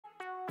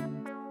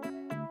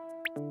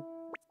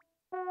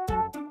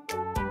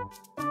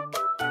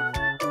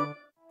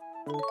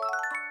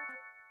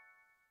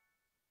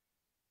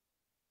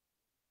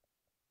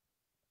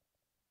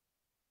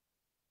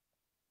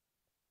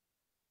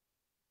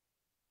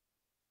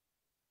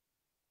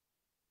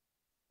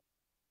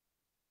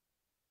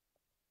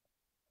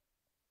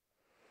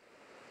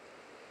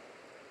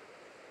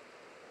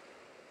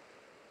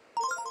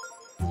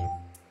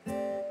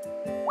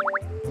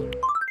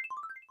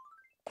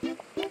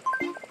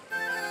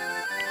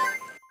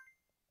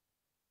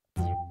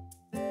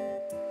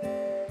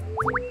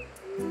Hey.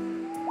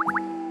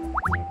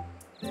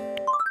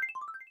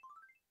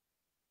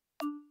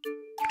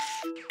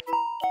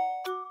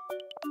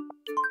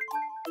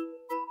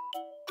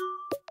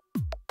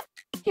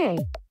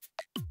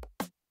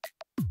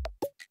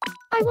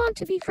 I want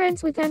to be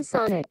friends with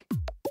Sonic.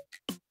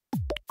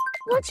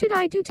 What should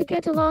I do to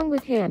get along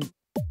with him?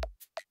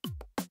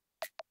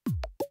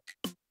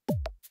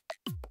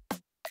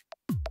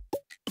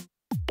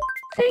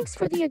 Thanks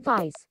for the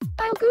advice.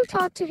 I'll go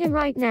talk to him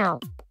right now.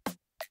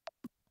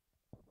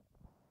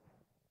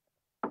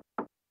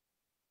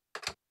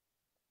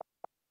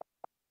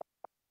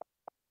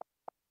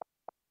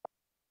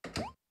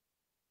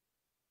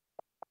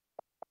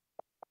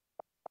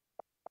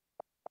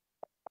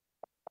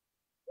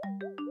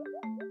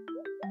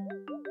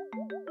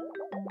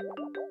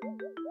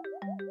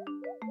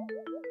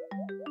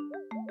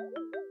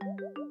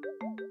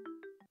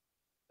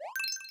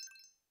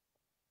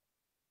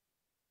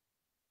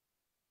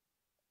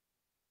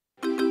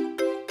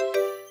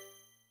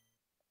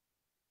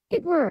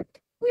 It worked.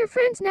 We're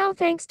friends now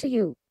thanks to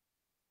you.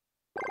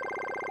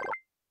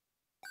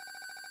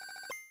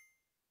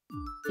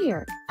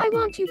 Here, I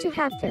want you to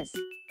have this.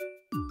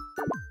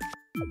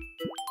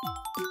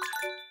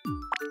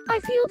 I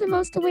feel the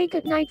most awake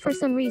at night for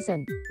some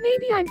reason.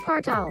 Maybe I'm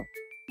part owl.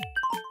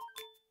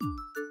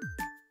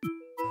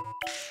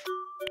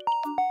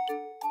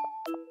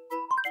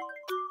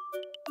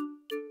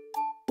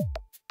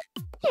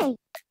 Hey.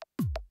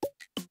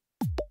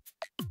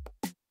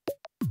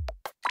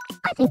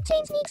 I think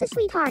James needs a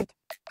sweetheart.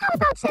 How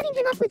about setting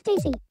him up with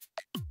Daisy?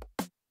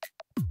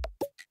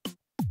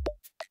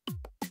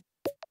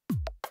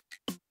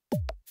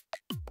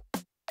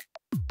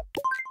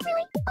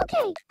 Really?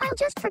 Okay, I'll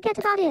just forget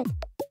about it.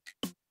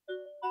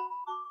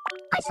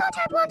 I saw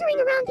Tab wandering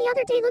around the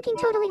other day looking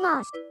totally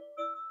lost.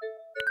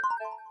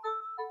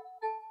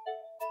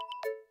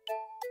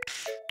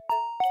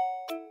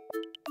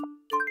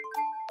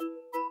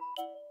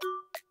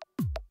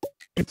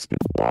 It's been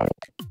a while.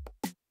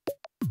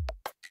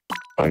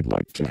 I'd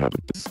like to have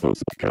a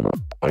disposable camera.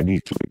 I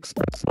need to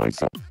express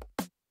myself.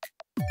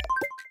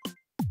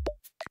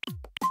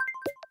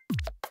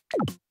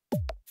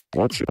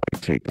 What should I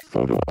take a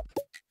photo of?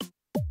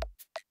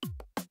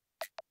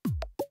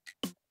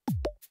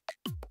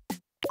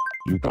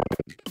 You got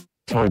it.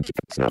 Time to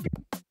get snapping.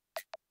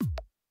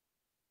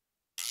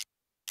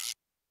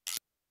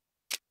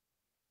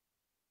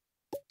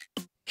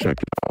 Check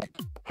it out.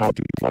 How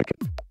do you like it?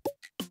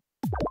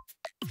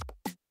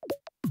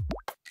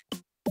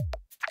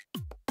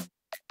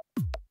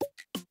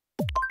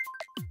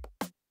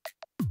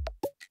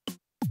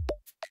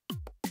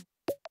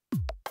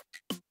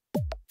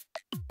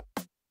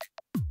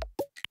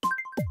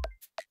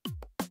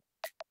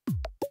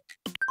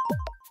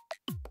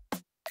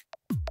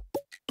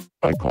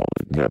 I call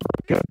it never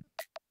again.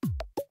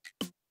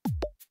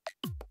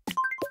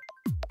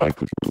 I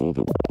could rule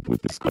the world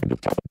with this kind of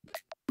talent.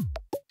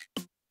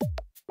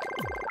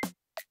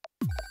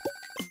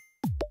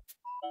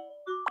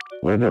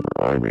 Whenever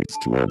I race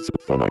to answer the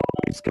phone, I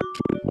always get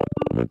to it 1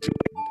 moment too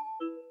late.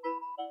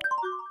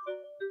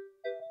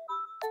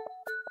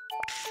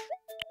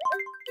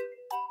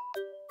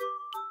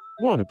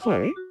 Wanna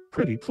play?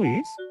 Pretty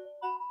please?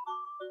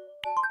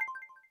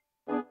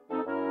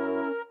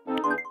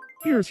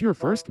 Here's your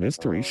first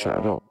mystery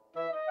shadow.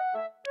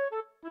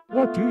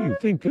 What do you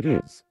think it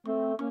is?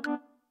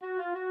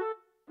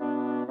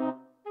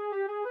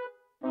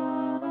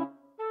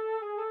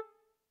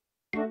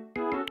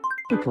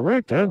 The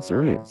correct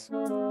answer is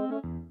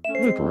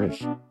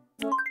licorice.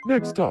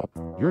 Next up,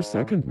 your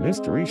second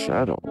mystery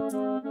shadow.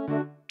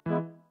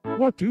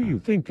 What do you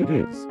think it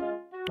is?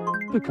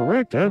 The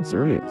correct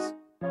answer is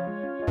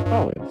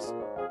olives.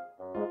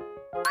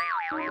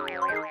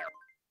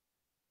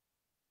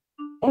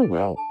 Oh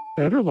well,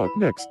 better luck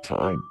next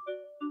time.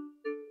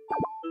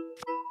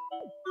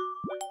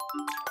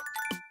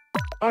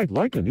 I'd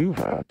like a new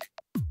hat.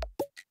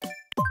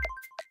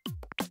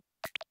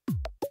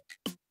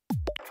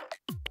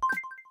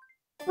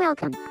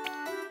 Welcome.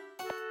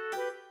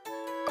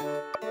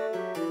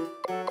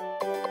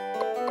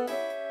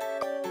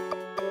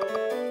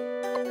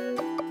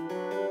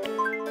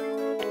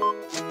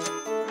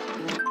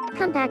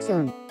 Come back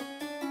soon.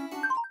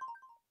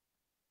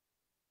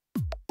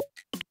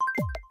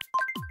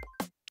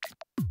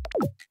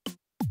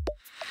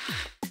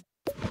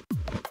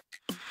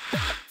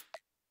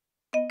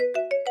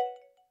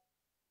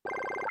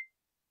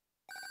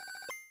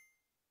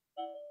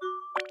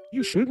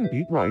 You shouldn't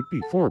eat right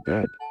before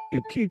bed.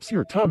 It keeps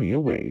your tummy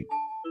awake.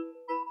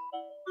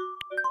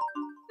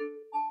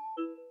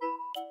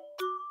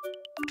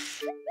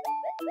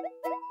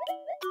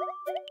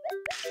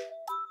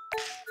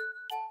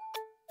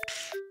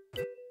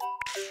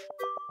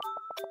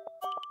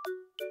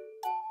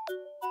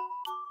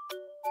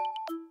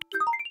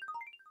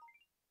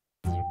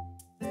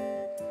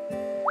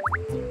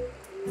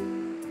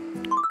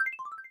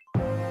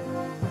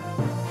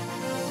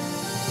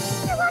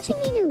 You're watching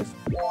Me News.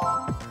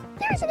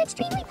 There is an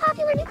extremely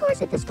popular new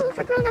course at the school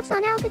for grown-ups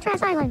on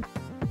Alcatraz Island.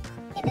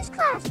 In this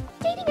class,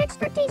 dating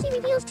expert Daisy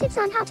reveals tips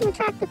on how to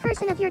attract the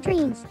person of your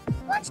dreams.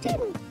 One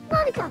student,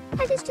 Monica,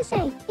 had this to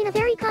say, in a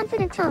very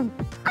confident tone.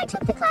 I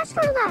took the class for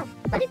a laugh,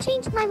 but it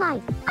changed my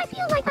life. I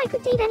feel like I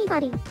could date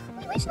anybody.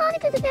 We wish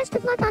Monica the best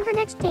of luck on her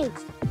next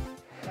dates.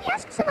 We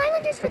asked some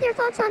Islanders for their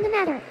thoughts on the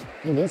matter.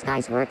 You news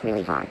guys work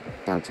really hard,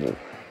 don't you?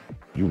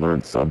 You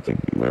learn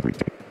something new every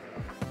day.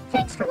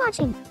 Thanks for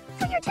watching.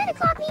 For your 10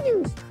 o'clock me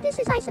news, this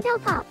is Isabel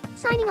Pop,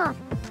 signing off.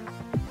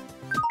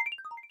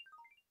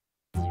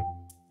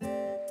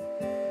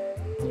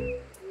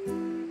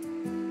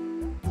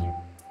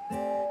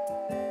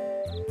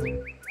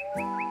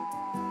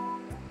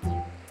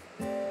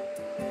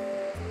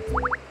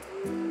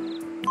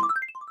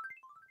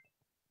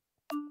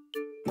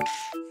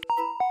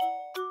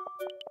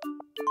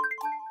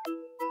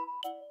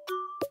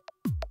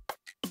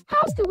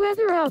 How's the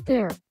weather out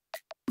there?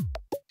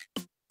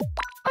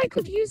 I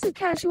could use a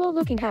casual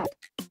looking hat.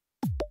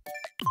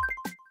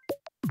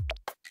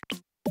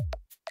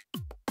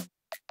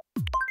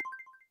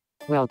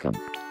 Welcome.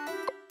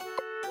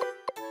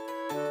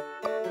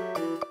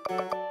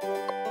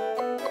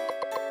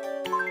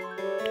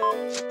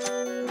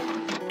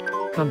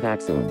 Come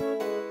back soon.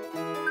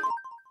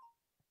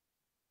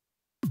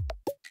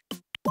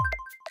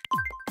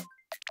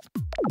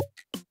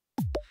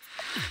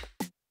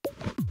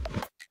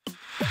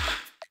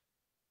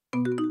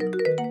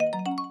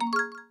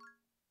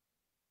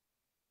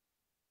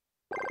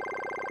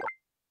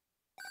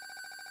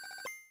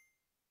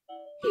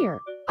 Here,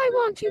 I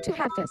want you to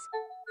have this.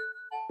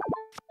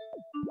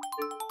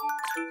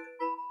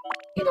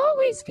 It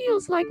always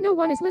feels like no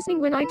one is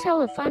listening when I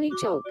tell a funny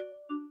joke.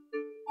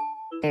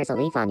 There's a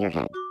leaf on your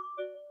head.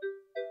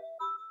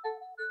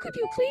 Could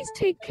you please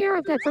take care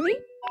of that for me?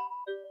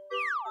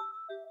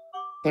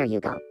 There you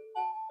go.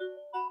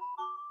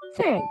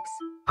 Thanks.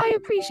 I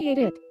appreciate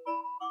it.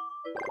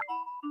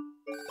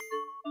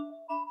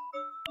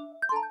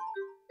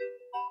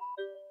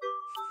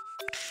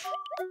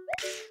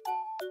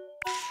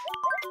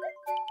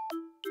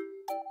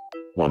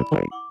 Wanna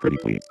play? Pretty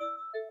please.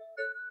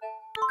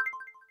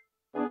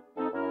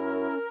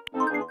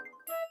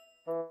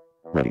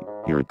 Ready,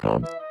 here it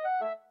comes.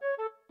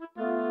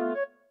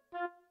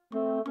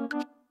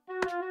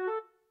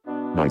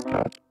 Nice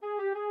cat.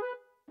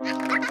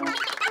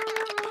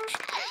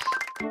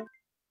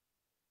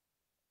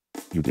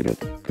 You did it.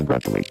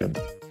 Congratulations.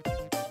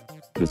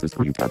 This is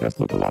for you, cat as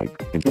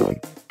look-alike. Enjoy.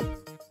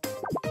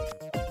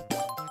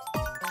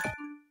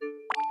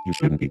 You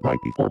shouldn't eat right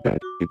before bed.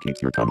 It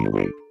keeps your tummy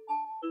awake.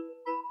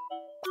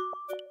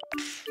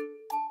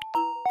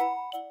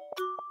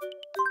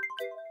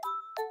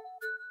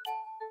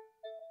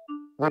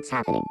 What's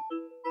happening?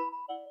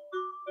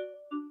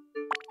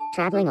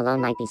 Traveling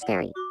alone might be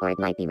scary, or it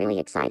might be really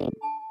exciting.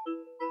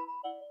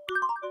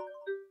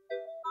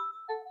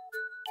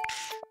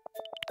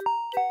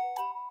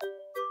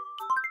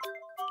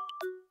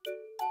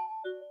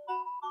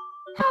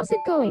 How's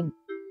it going?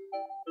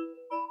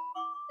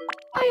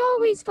 I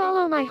always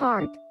follow my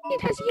heart.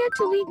 It has yet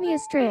to lead me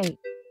astray.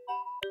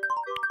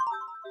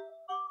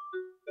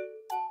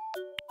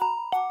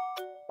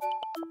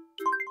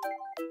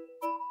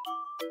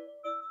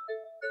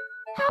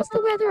 How's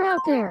the weather out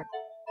there?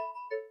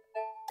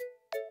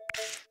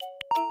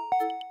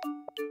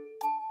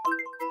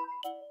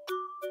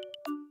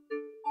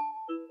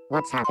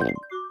 What's happening?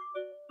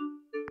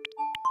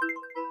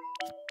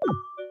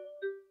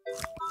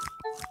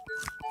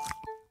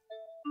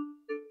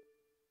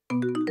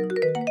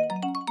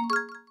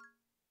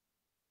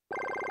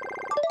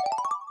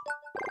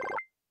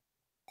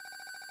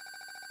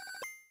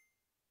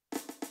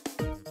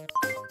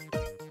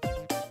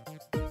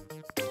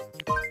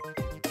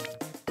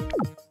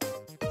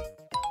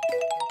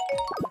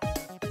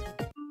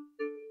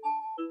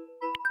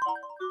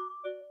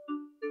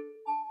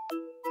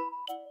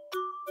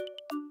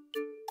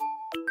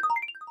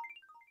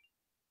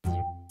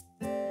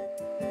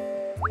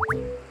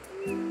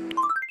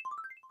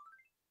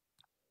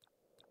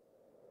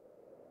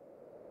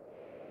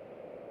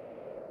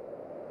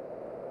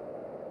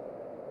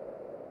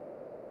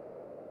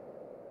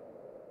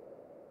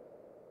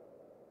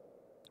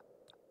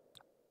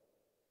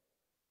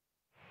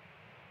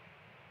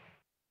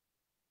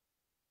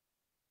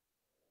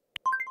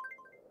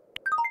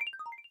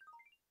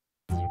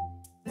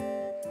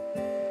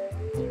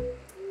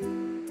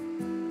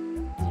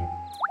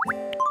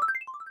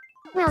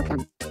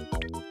 Welcome.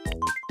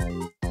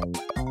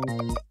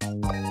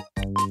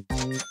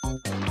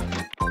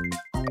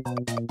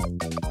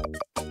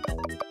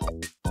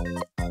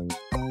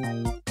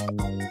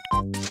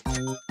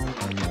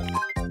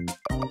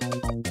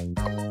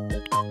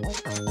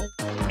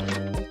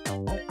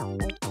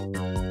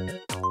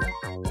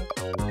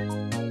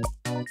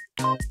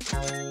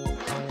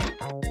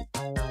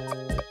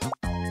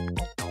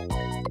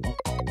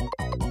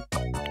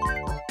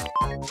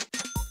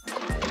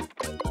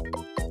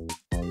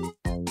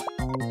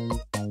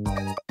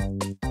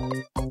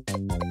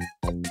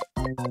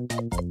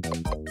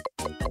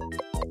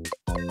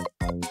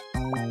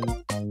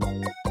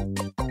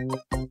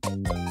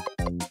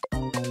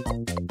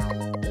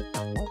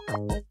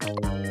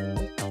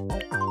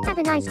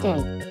 a nice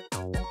day.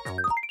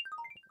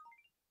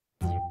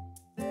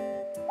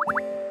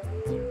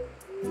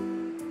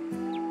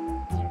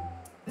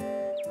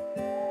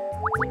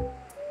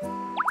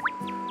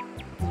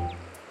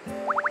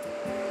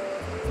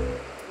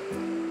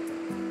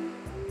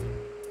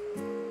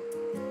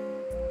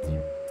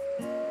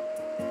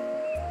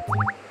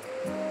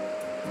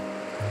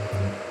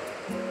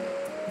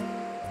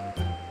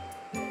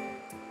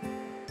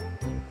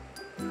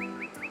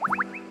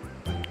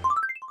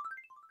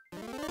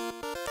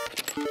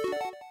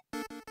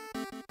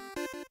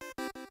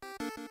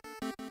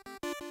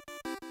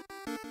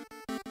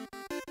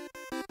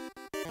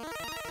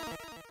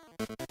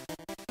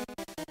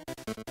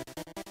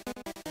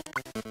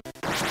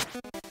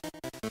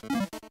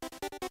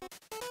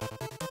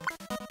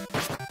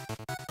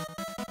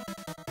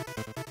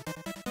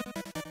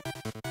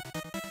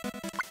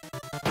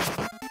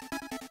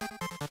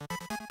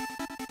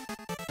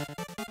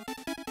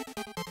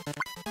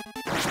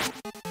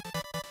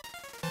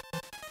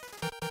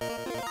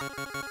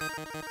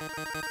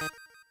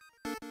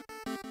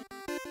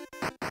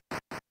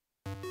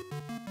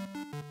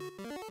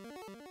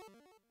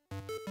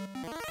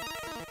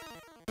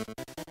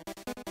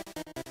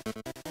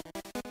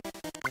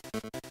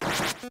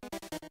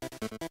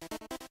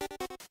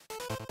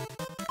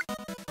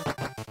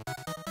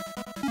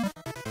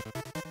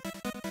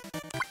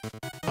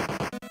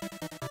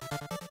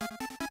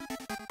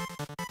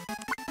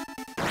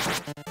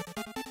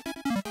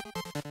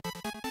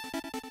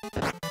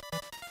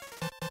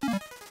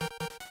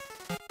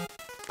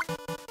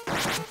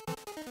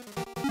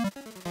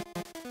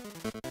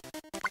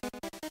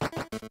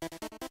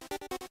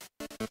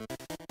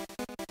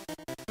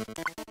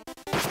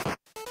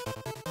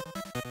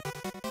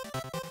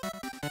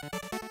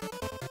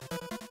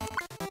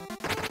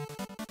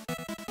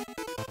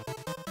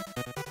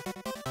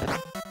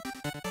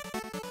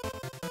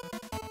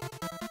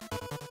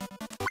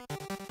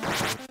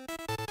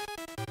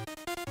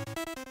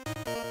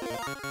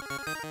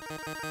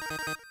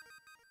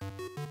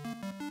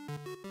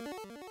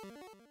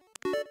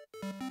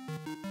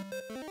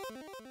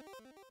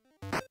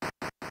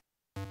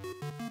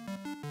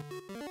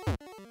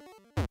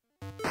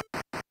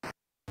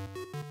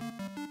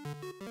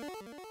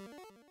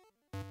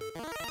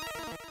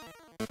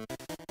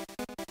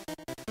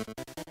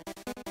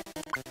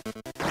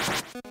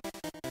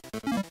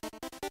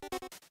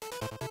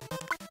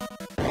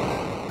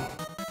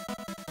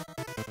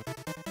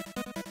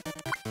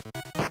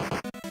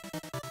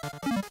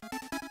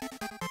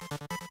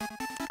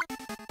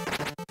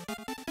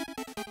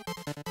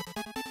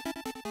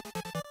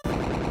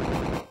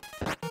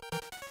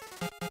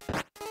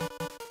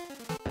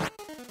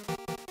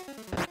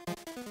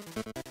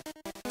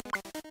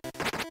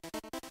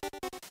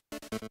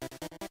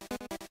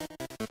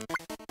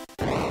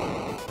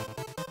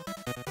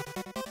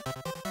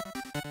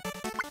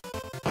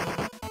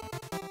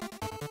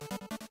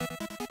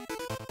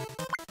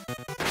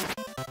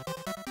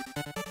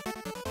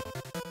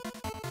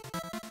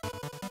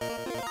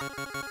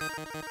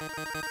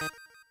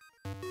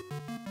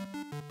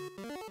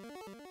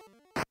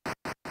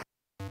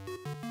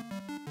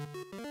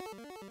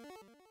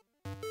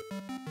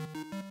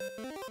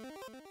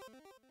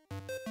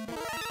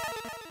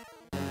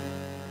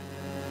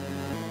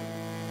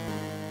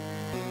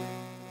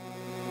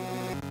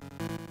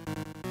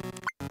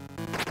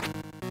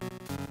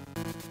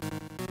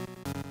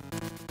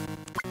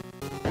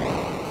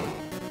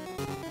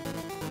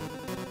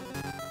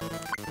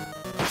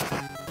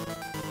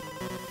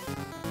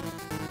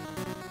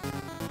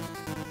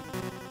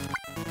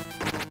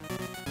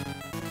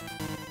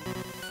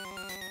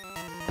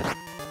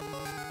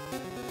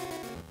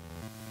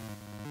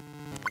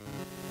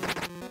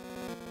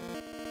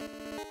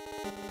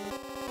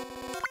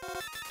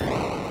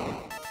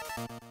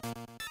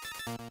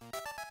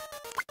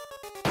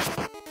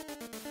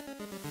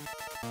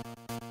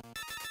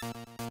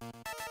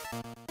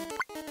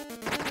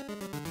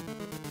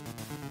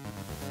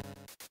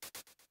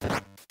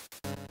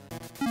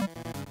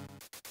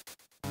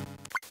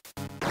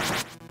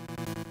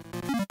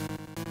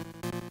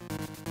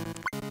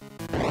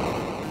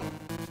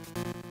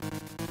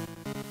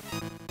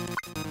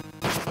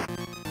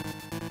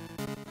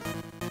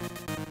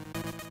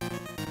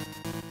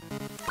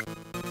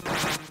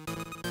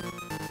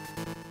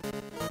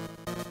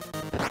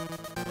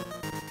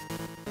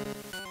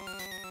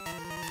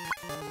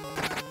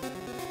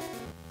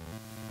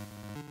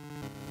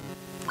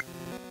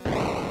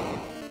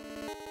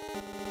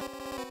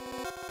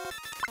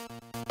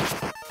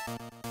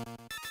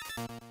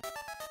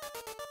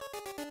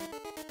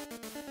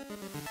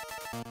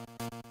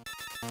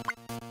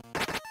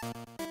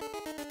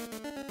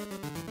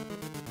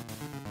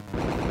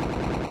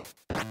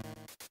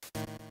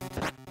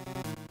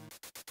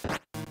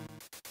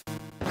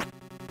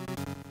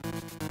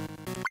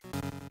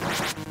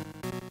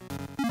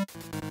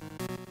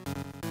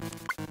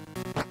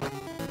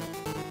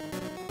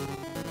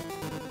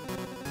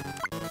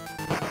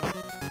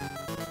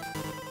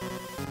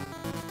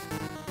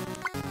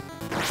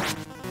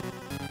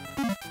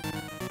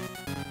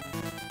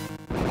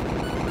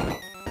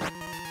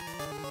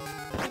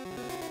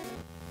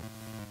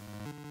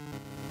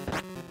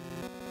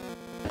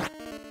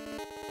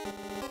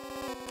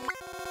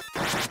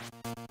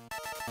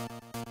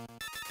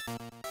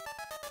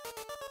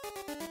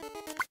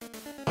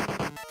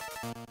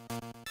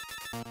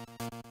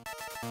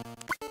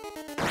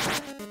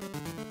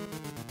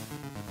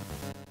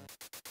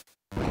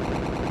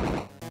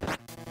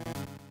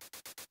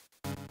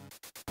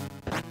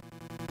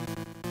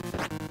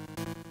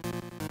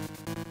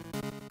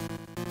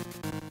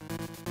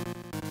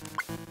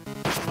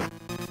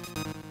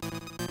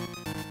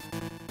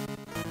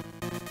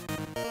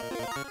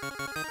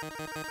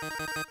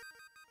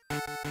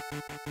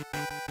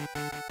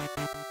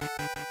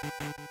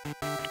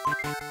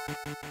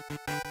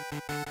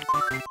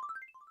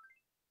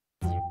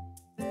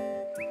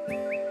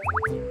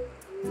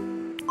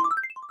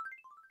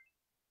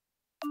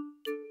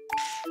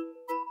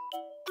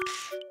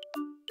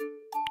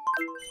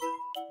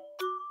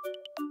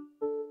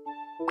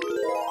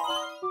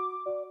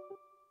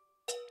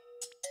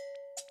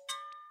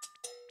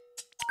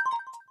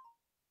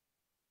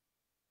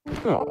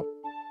 Oh,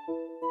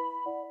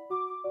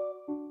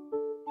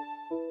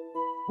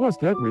 was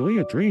that really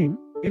a dream?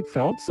 It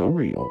felt so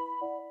real.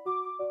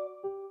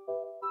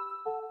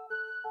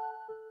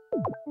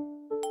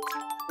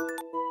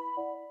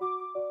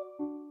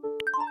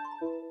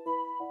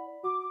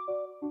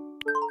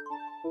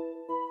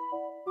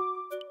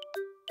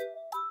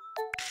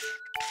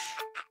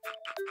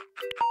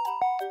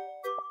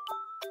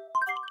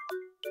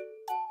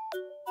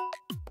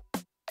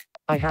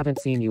 I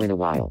haven't seen you in a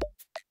while.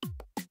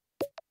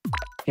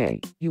 Hey,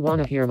 you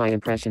wanna hear my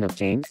impression of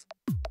James?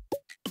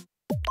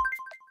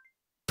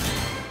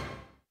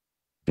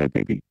 Dead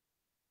baby.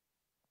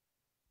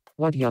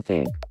 What ya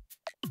think?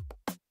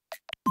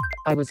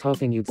 I was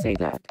hoping you'd say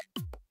that.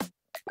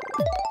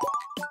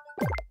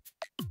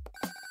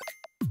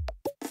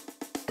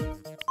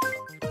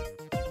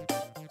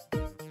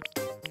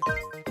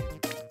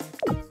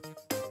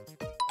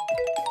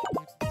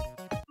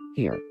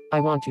 Here, I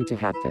want you to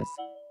have this.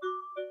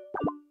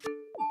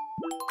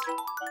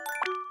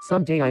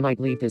 Someday I might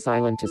leave this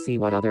island to see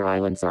what other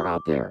islands are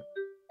out there.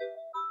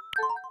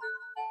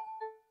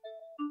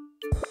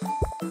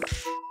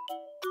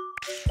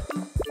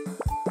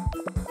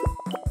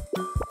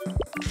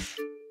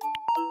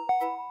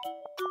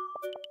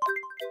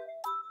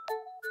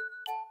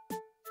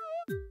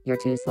 You're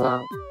too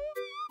slow.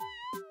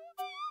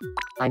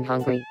 I'm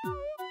hungry.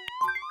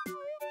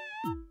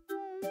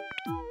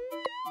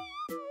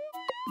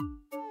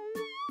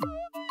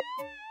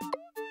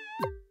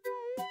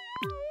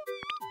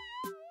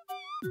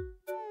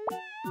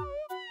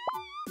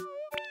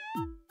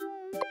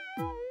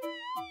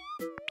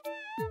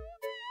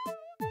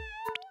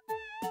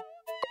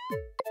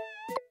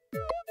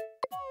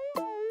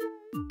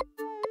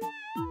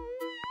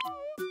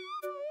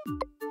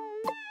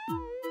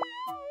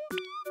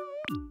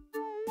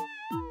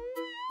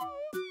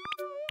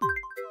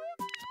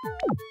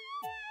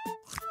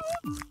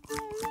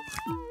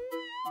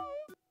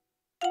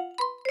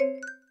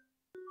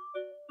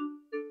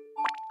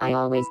 I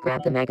always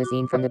grab the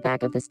magazine from the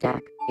back of the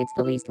stack. It's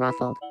the least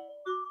ruffled.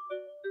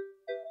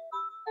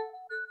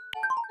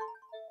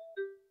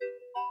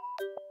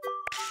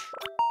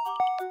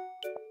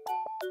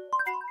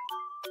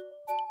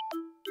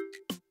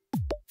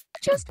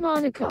 Just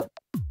Monica.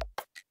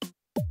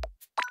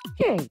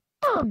 Hey,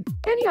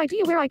 any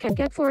idea where I can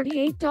get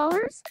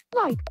 $48?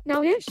 Like,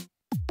 now-ish?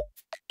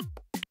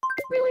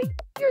 Really?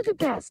 You're the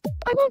best.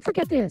 I won't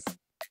forget this.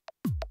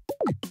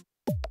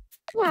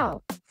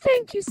 Wow,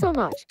 thank you so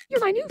much.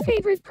 You're my new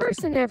favorite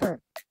person ever.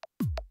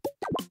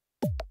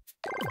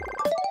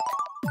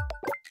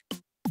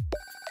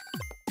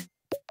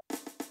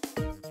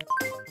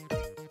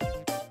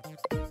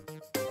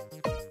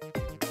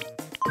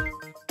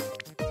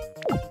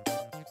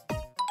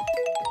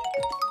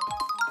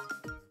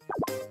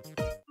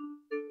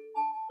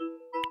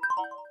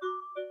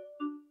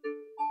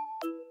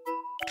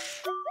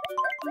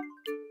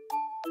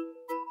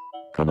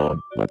 Come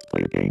on, let's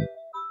play a game.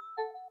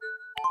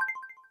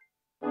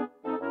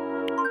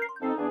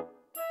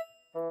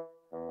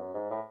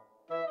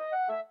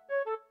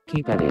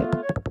 Keep at it.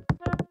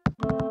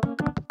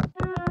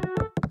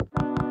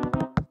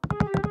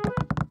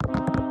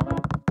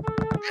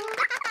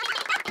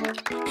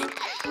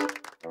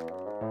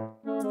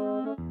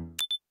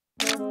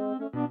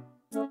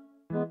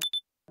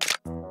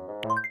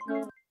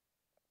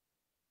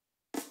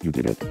 You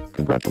did it.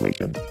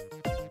 Congratulations.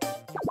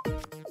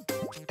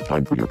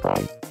 Time for your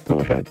prize. Go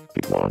ahead,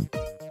 pick one.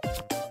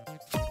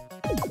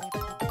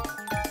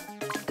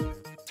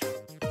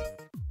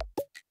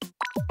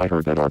 I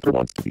heard that Arthur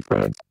wants to be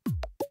friends.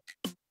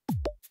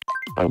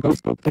 I'll go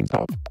scope things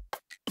out.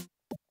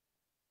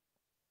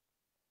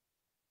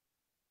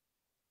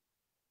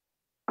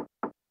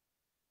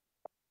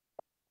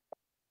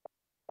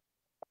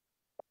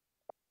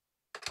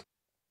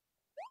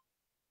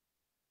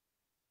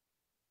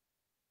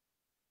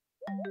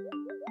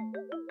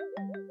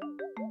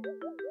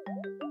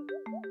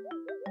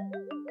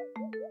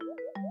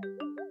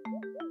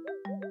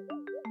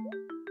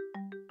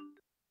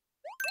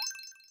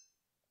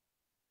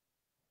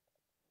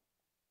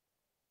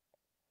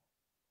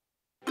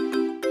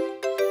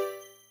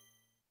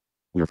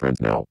 We're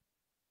friends now.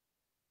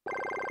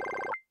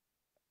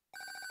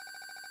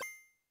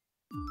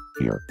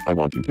 Here, I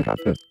want you to have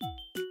this.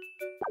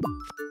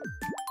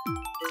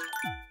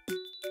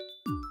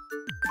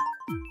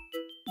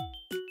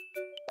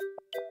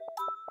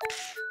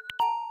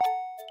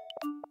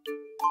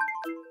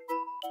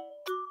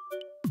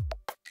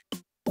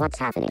 What's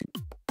happening?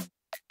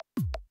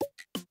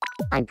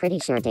 I'm pretty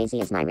sure Daisy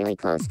is my really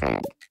close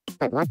friend.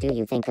 But what do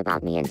you think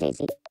about me and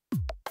Daisy?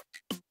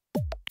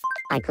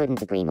 I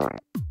couldn't agree more.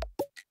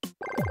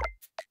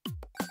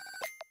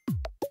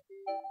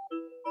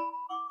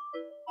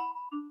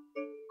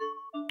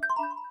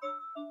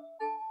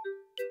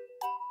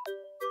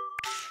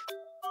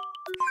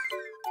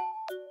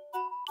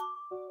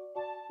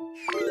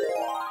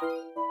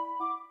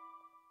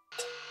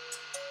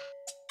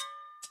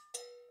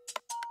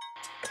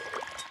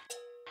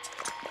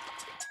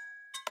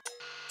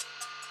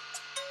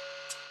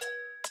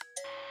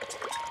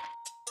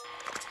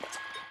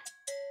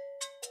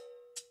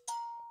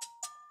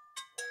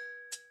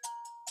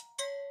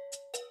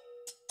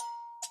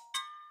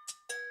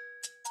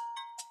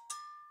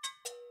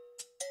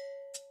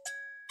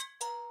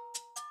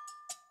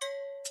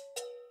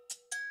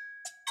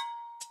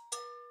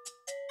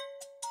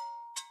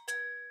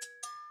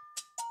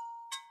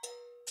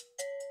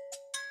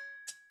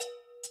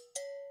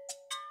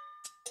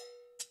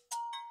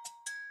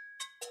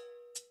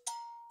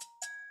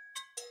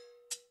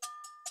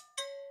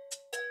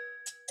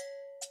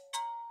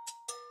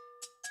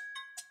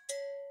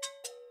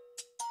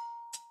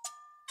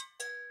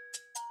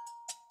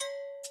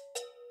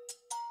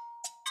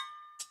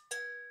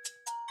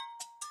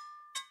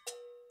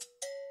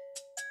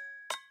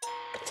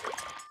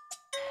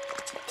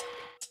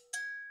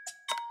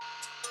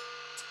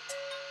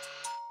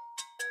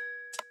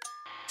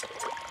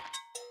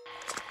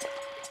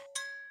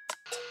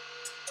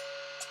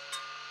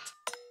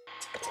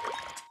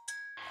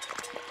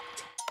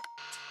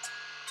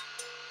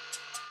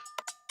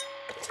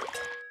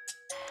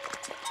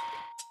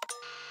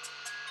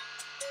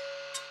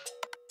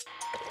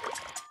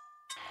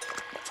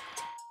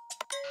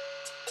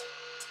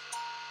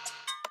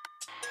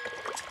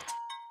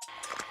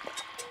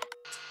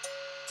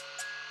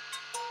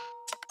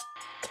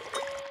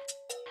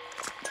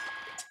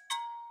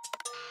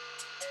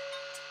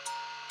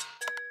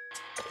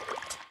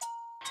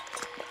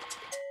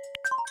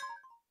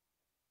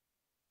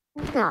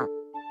 Gah.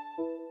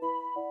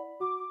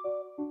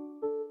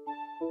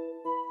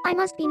 I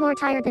must be more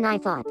tired than I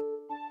thought.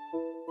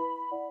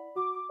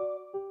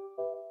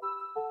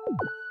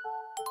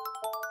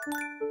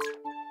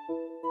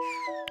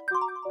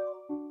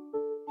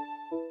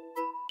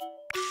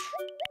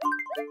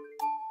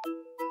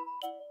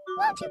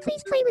 Won't you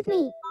please play with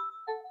me?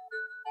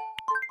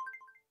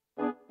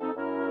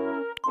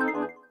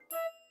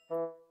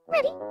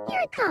 Ready?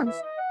 Here it comes.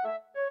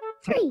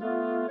 3,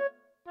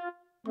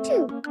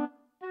 2,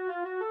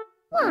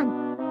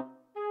 1.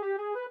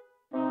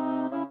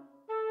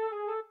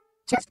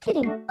 Just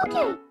kidding.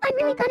 Okay, I'm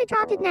really gonna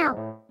drop it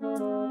now.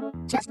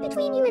 Just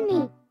between you and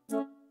me.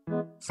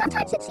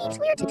 Sometimes it seems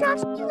weird to drop,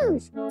 you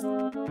lose.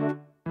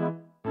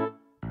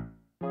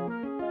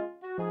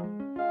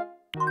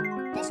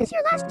 This is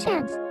your last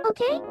chance,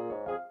 okay?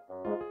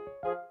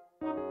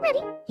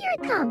 Ready? Here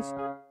it comes.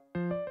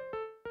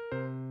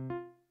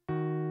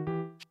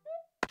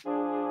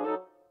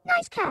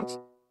 Nice catch.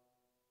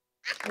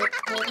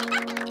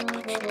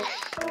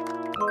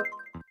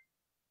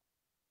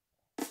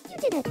 You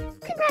did it.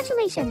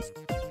 Congratulations.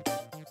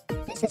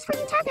 This is for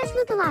you, tag as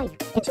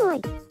look-alike. Enjoy.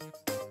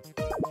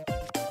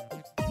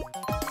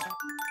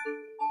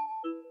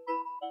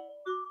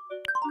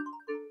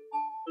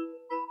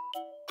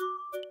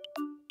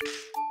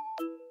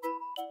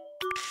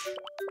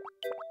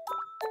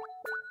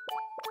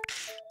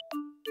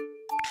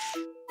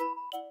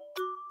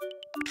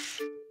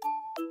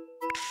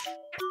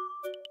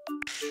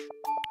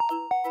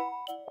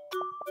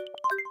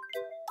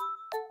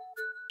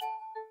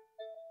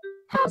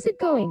 How's it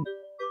going?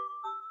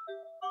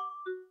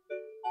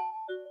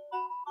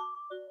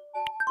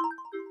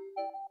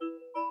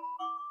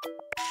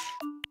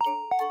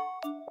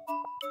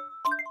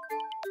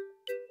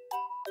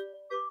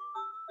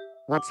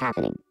 What's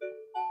happening?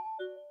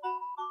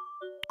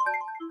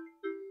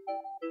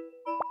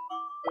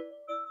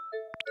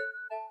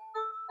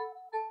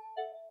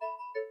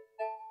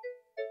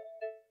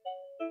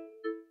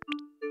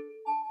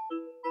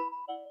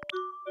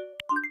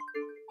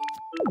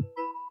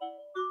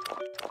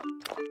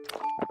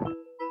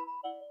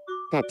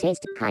 That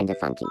tastes kinda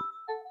funky.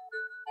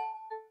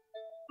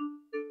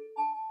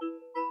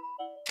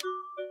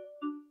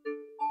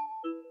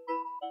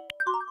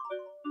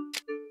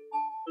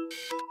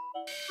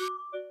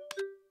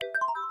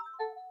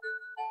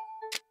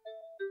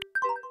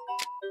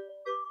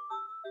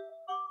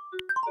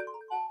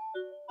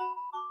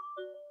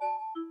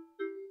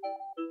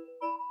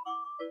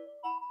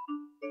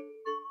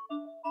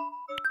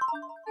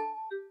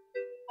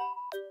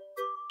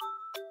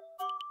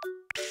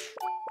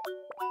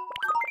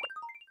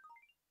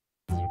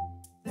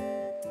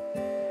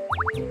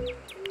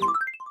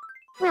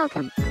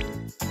 Welcome.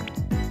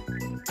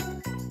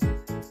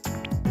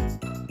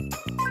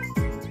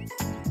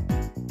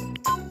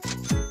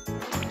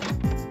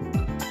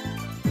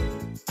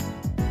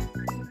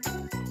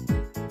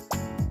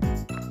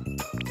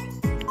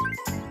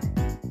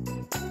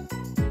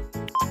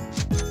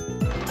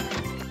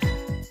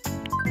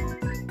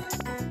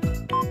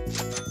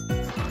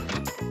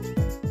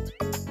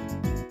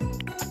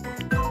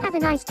 Have a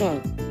nice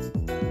day.